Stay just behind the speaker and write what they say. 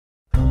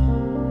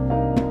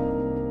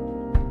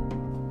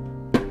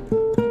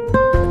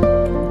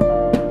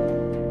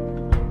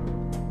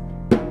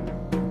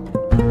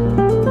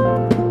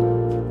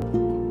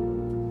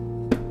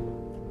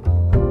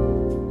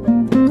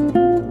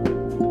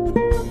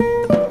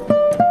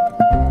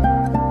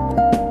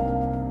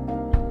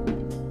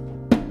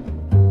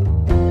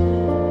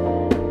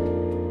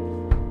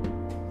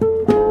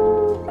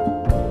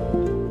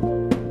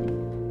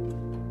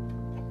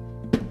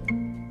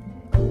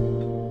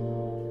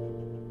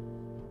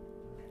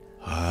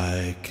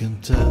can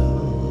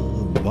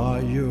tell by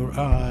your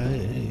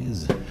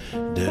eyes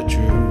that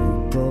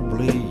you've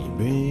probably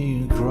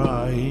been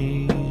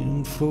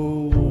crying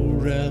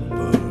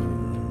forever.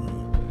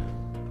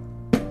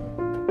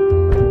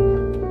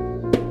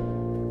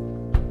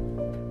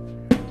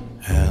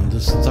 And the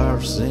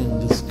stars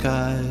in the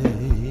sky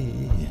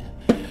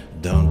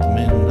don't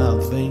mean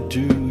nothing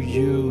to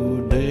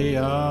you, they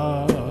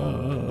are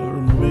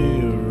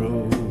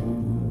mirror.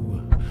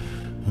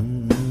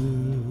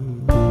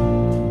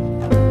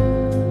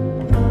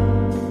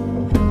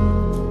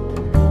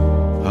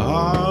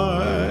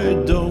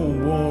 I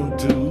don't want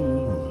to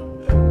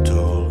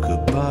talk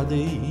about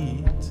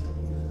it,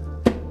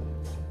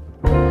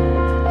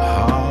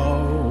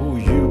 how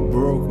you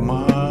broke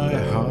my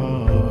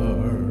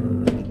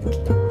heart.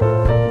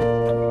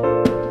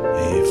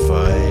 If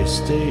I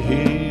stay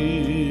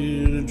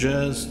here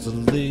just a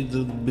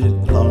little bit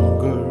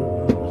longer,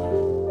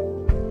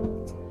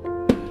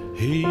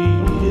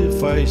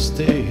 if I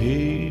stay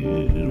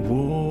here,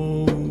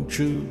 won't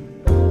you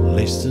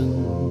listen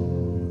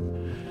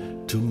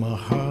to my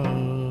heart?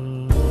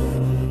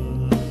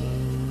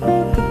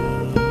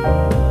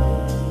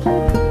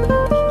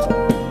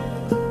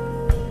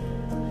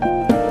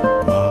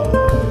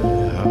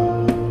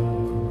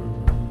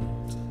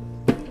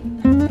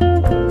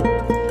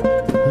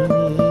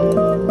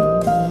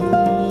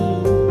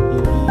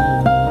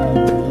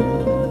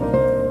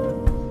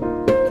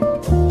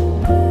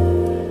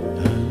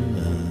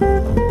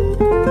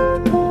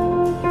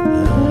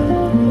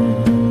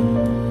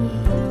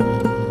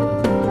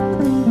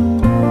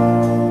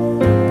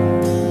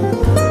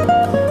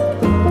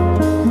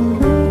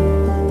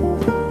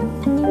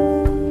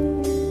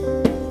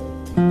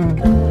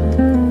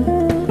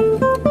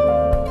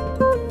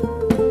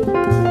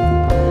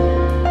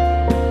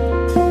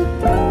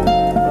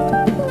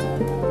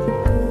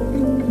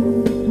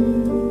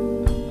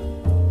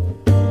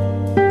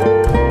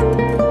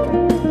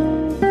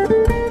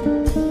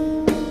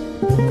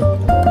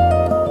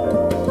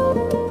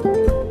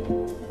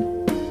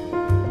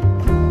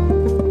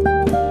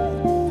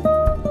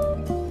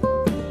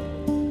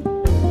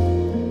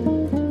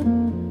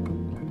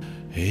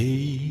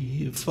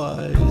 If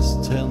I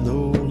stand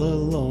all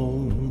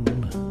alone,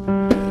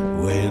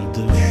 where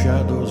the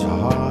shadows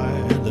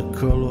hide the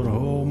color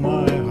of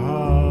my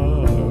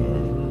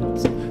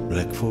heart,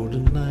 black for the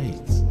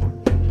night,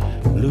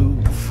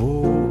 blue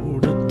for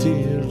the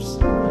tears,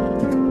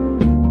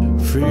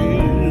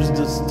 fears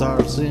the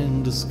stars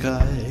in the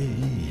sky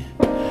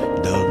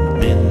don't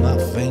mean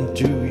nothing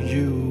to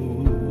you,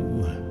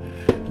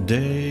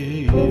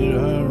 they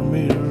are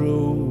mirror.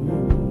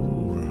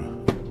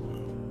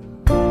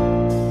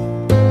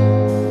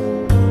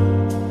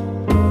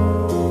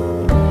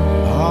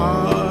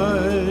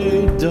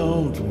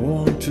 Don't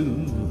want to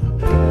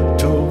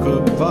talk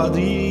about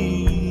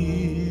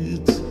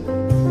it,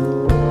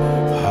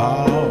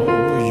 how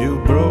you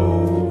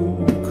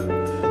broke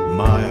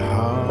my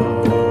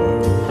heart.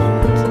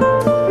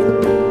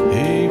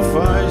 If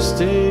I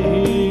stay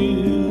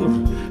here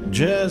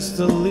just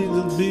a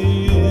little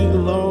bit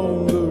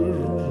longer,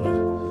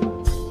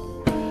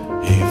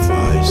 if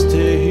I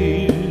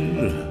stay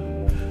here,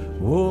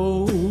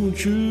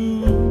 won't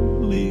you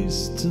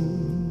listen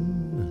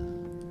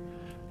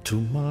to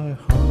my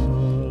heart,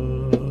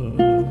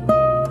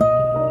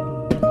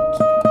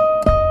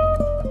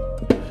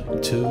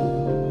 to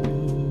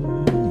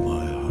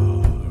my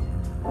heart.